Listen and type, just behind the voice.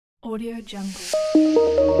Audio Jungle.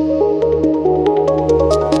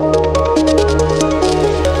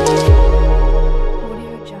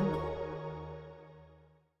 Audio Jungle.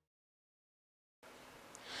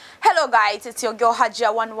 Hello guys, it's your girl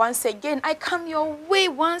Hajia One once again. I come your way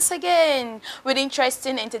once again with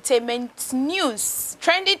interesting entertainment news,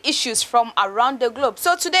 trending issues from around the globe.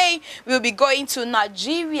 So today we'll be going to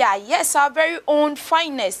Nigeria. Yes, our very own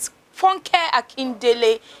finest Funke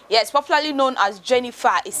Akindele, yes, popularly known as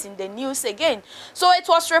Jennifer, is in the news again. So it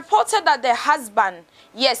was reported that the husband,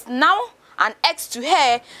 yes, now an ex to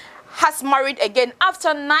her, has married again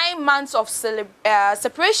after 9 months of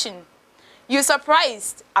separation. You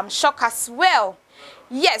surprised? I'm shocked as well.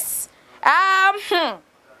 Yes. When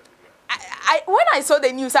I saw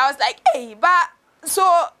the news, I was like, hey, but so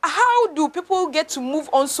how do people get to move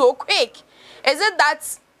on so quick? Is it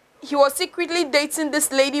that he was secretly dating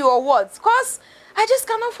this lady or what? Because I just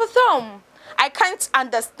cannot fathom. I can't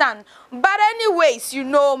understand. But anyways, you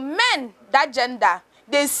know, men, that gender,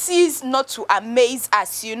 they cease not to amaze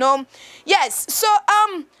us, you know. Yes, so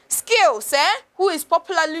Skillz, who is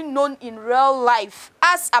popularly known in real life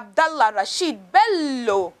as Abdallah Rashid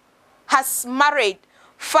Bello, has married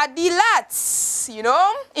Fadilat, you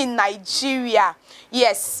know, in Nigeria.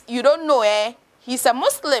 Yes, you don't know, he's a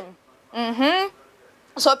Muslim.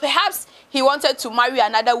 So perhaps he wanted to marry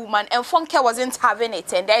another woman and Funke wasn't having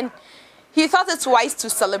it, and then he thought it wise to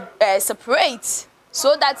separate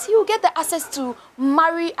so that he will get the access to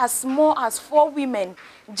marry as more as 4 women,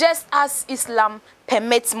 just as Islam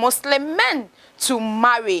permits Muslim men to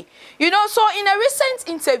marry. You know, so in a recent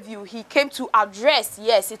interview, he came to address,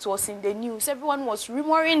 yes, it was in the news, everyone was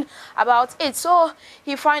rumoring about it, so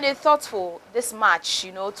he found it thoughtful this match,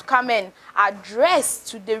 you know, to come and address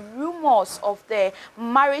to the rumors of the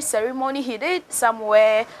marriage ceremony he did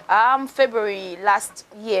somewhere February last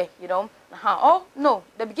year, you know. Oh no,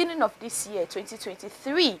 the beginning of this year,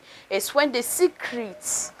 2023, is when the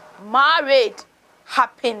secret marriage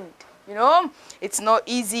happened. You know, it's not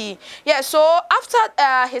easy. Yeah, so after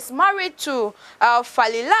his marriage to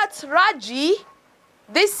Falilat Raji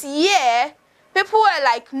this year, people were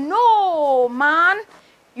like, no, man,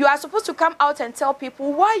 you are supposed to come out and tell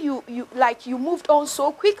people why you moved on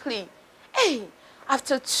so quickly. Hey,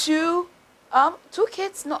 after two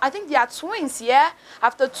kids, no, I think they are twins, yeah,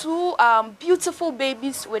 after 2 beautiful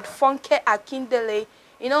babies with Funke Akindele,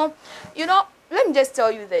 you know, let me just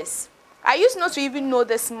tell you this. I used not to even know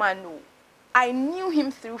this man. No. I knew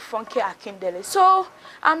him through Funke Akindele. So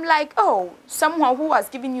I'm like, oh, someone who has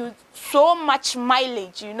given you so much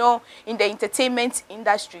mileage, you know, in the entertainment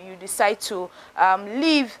industry, you decide to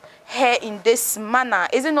leave her in this manner.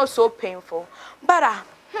 Is it not so painful? But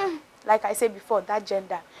like I said before, that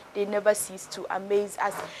gender, they never cease to amaze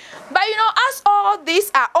us. But you know, as all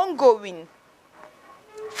these are ongoing,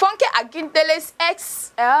 Funke Akindele's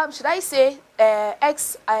ex, should I say,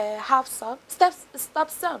 ex half-son,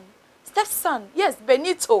 stepson, yes,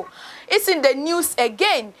 Benito, is in the news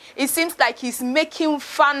again. It seems like he's making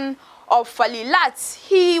fun of Falilat.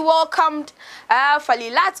 He welcomed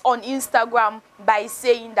Falilat on Instagram by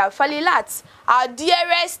saying that, Falilat, our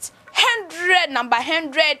dearest number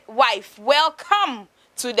 100 wife, welcome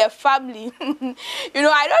to the family. You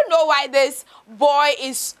know, I don't know why this boy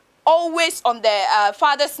is always on the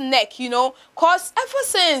father's neck, you know, because ever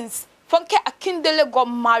since Funke Akindele got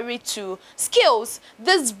married to Skillz,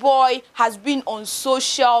 this boy has been on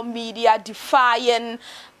social media defying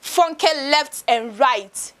Funke left and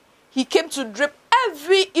right. He came to drip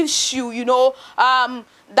every issue, you know,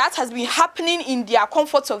 that has been happening in their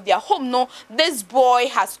comfort of their home. No, this boy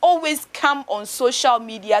has always come on social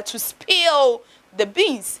media to spill the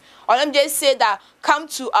beans. Or let me just say that, come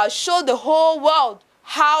to show the whole world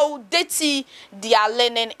how dirty their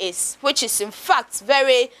linen is, which is in fact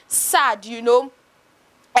very sad, you know.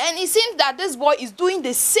 And it seems that this boy is doing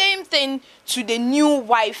the same thing to the new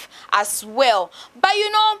wife as well. But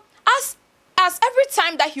you know, as every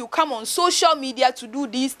time that he'll come on social media to do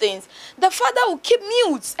these things, the father will keep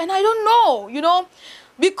mute. And I don't know, you know,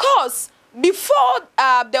 because before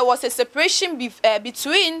there was a separation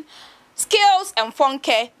between Skillz and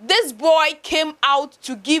Funke, this boy came out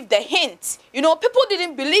to give the hint. You know, people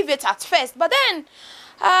didn't believe it at first, but then,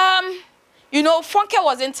 you know, Funke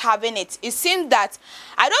wasn't having it. It seemed that,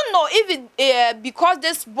 I don't know if it, because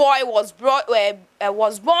this boy was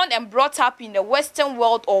born and brought up in the Western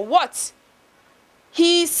world or what,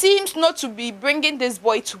 he seems not to be bringing this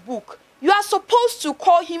boy to book. You are supposed to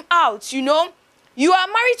call him out, you know. You are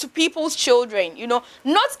married to people's children, you know.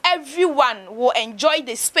 Not everyone will enjoy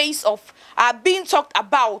the space of being talked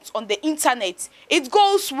about on the internet. It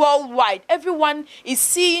goes worldwide. Everyone is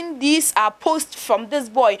seeing this post from this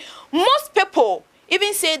boy. Most people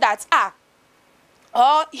even say that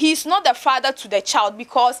he's not the father to the child,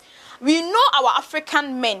 because we know our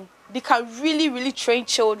African men, they can really train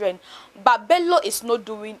children, but Bello is not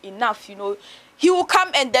doing enough, you know. He will come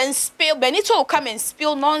and then Benito will come and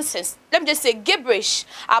spill nonsense, let me just say gibberish,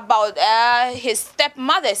 about his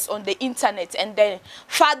stepmothers on the internet, and then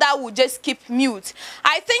father will just keep mute.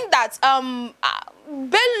 I think that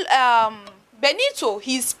Benito,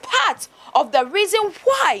 he's part of the reason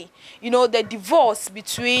why, you know, the divorce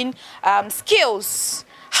between Skillz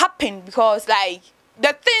happened, because like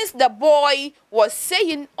the things the boy was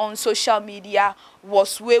saying on social media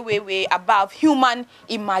was way above human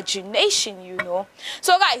imagination, you know.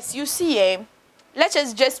 So guys, you see, let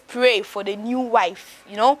us just pray for the new wife,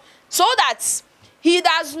 you know, so that he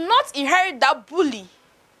does not inherit that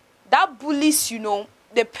bullies, you know,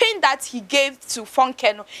 the pain that he gave to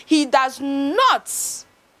Funke. He does not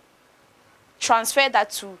transfer that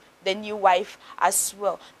to the new wife as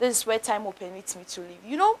well. This is where time will permit me to leave,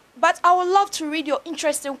 you know. But I would love to read your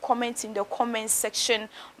interesting comments in the comment section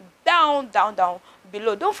down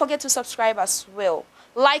below. Don't forget to subscribe as well,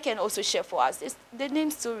 like, and also share for us. The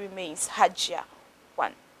name still remains Hajia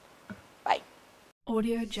 1. Bye.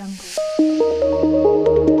 Audio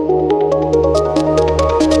Jungle.